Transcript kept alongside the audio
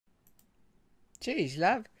Cheers,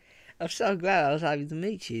 love. I'm so glad I was able to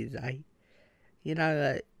meet you today. You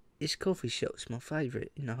know, this coffee shop's my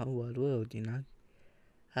favourite in the whole wide world, you know.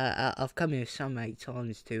 I've come here so many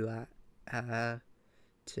times to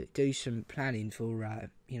do some planning for,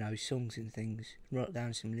 songs and things, write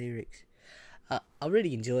down some lyrics. I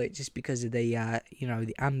really enjoy it just because of the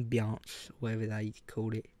ambiance, whatever they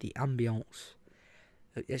call it, the ambiance.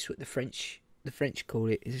 That's what the French call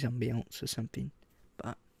it, is ambiance or something.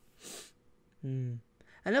 But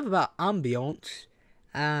enough about ambiance.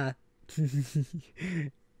 How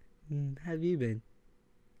have you been?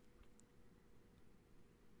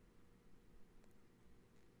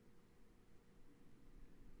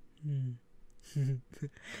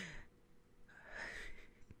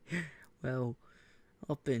 Well,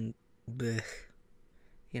 I've been,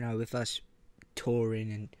 with us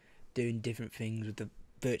touring and doing different things with the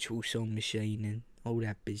virtual song machine and all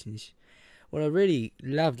that business. What I really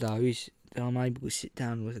love though is that I'm able to sit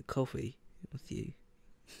down with a coffee with you.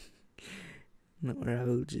 Not where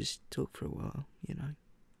I'll just talk for a while, you know.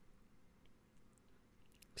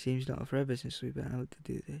 Seems like forever since we've been able to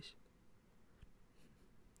do this.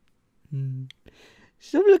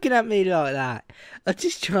 Stop looking at me like that. I'm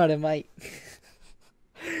just trying to make...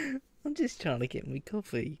 I'm just trying to get me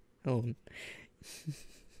coffee on.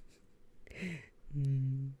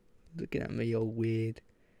 Looking at me all weird.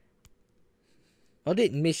 I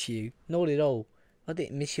didn't miss you. Not at all. I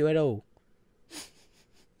didn't miss you at all.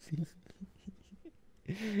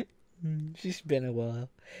 It's just been a while.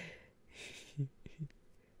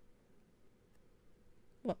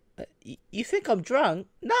 What? You think I'm drunk?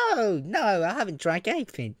 No, I haven't drank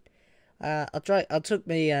anything. I took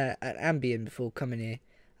me an Ambien before coming here.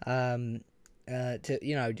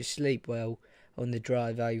 To sleep well on the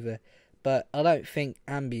drive over. But I don't think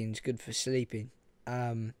Ambien's good for sleeping.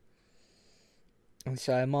 And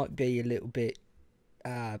so I might be a little bit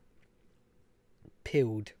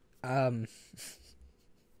pilled. I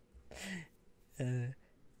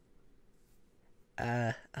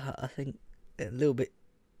think a little bit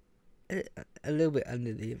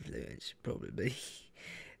under the influence, probably.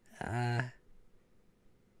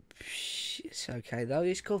 It's okay though.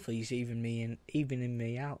 This coffee's evening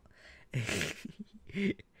me out.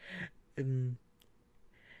 Can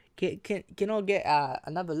I get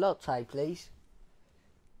another latte, please?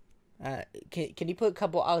 Can you put a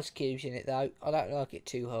couple of ice cubes in it though? I don't like it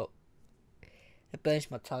too hot. It burns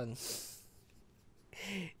my tongue.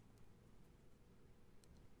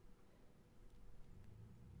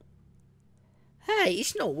 Hey,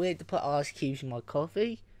 it's not weird to put ice cubes in my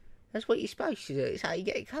coffee. That's what you're supposed to do. It's how you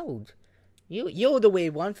get it cold. You're the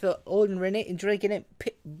weird one for ordering it and drinking it,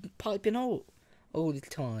 piping all the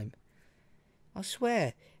time. I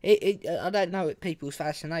swear. I don't know what people's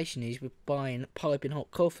fascination is with buying piping hot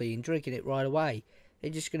coffee and drinking it right away. They're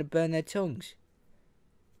just going to burn their tongues.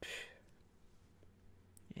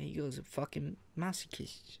 Yeah, you guys are fucking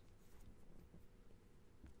masochists.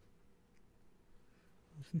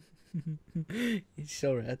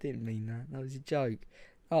 Sorry, I didn't mean that. That was a joke.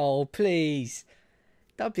 Oh, please.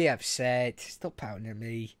 Don't be upset. Stop pouting at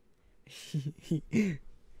me.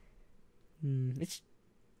 It's...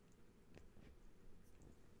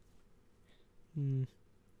 I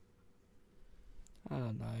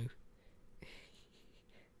don't know.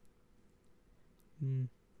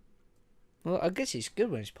 Well, I guess it's good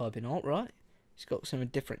when it's piping hot, right? It's got some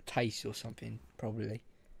different taste or something, probably.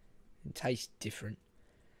 It tastes different.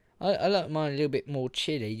 I like mine a little bit more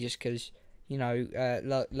chilly, just because, like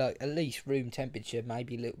at least room temperature,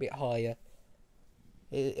 maybe a little bit higher.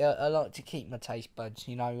 I like to keep my taste buds,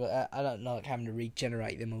 I don't like having to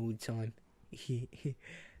regenerate them all the time.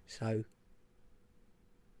 So,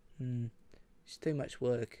 it's too much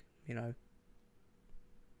work, It's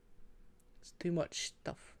too much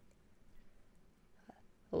stuff.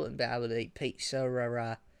 I wouldn't be able to eat pizza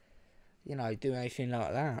or, do anything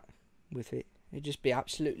like that with it. It'd just be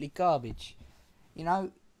absolutely garbage. How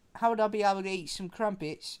would I be able to eat some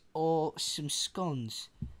crumpets or some scones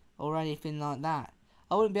or anything like that?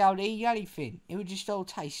 I wouldn't be able to eat anything. It would just all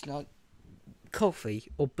taste like coffee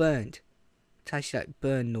or burnt. Taste like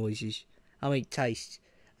burn noises. I mean taste.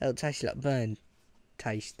 It'll taste like burn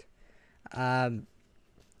taste.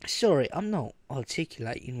 Sorry, I'm not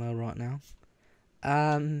articulating well right now.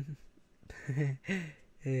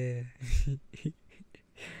 Yeah.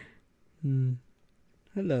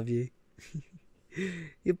 I love you.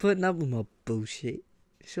 You're putting up with my bullshit.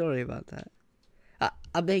 Sorry about that.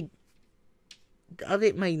 I mean, I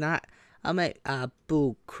didn't mean that. I meant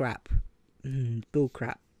bull crap. Bull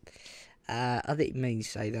crap. I didn't mean to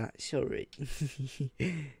say that. Sorry.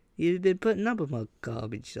 You've been putting up with my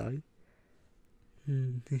garbage though.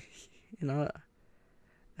 Mm.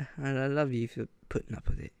 And I love you for putting up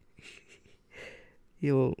with it.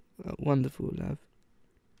 You're wonderful, love.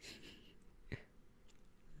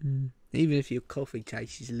 Even if your coffee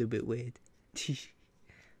taste is a little bit weird.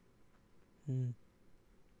 Mm.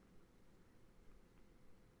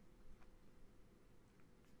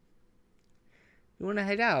 You want to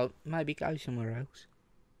head out? Maybe go somewhere else.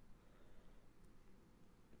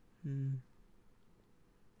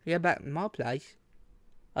 Yeah, back to my place.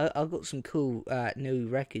 I got some cool new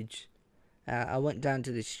records. I went down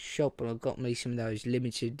to this shop and I got me some of those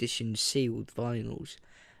limited edition sealed vinyls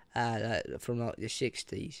from like the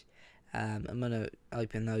 60s. I'm gonna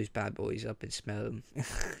open those bad boys up and smell them.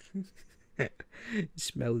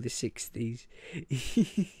 Smell the 60s.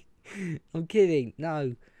 I'm kidding.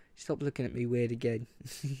 No, stop looking at me weird again.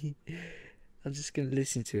 I'm just gonna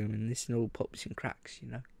listen to them and listen to all pops and cracks, you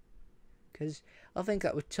know. Because I think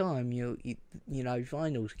at the time you know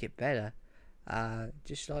vinyls get better,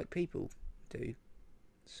 just like people do.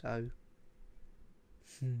 So,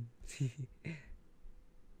 do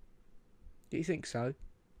you think so?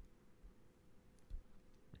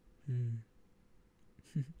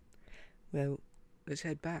 Well, let's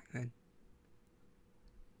head back then.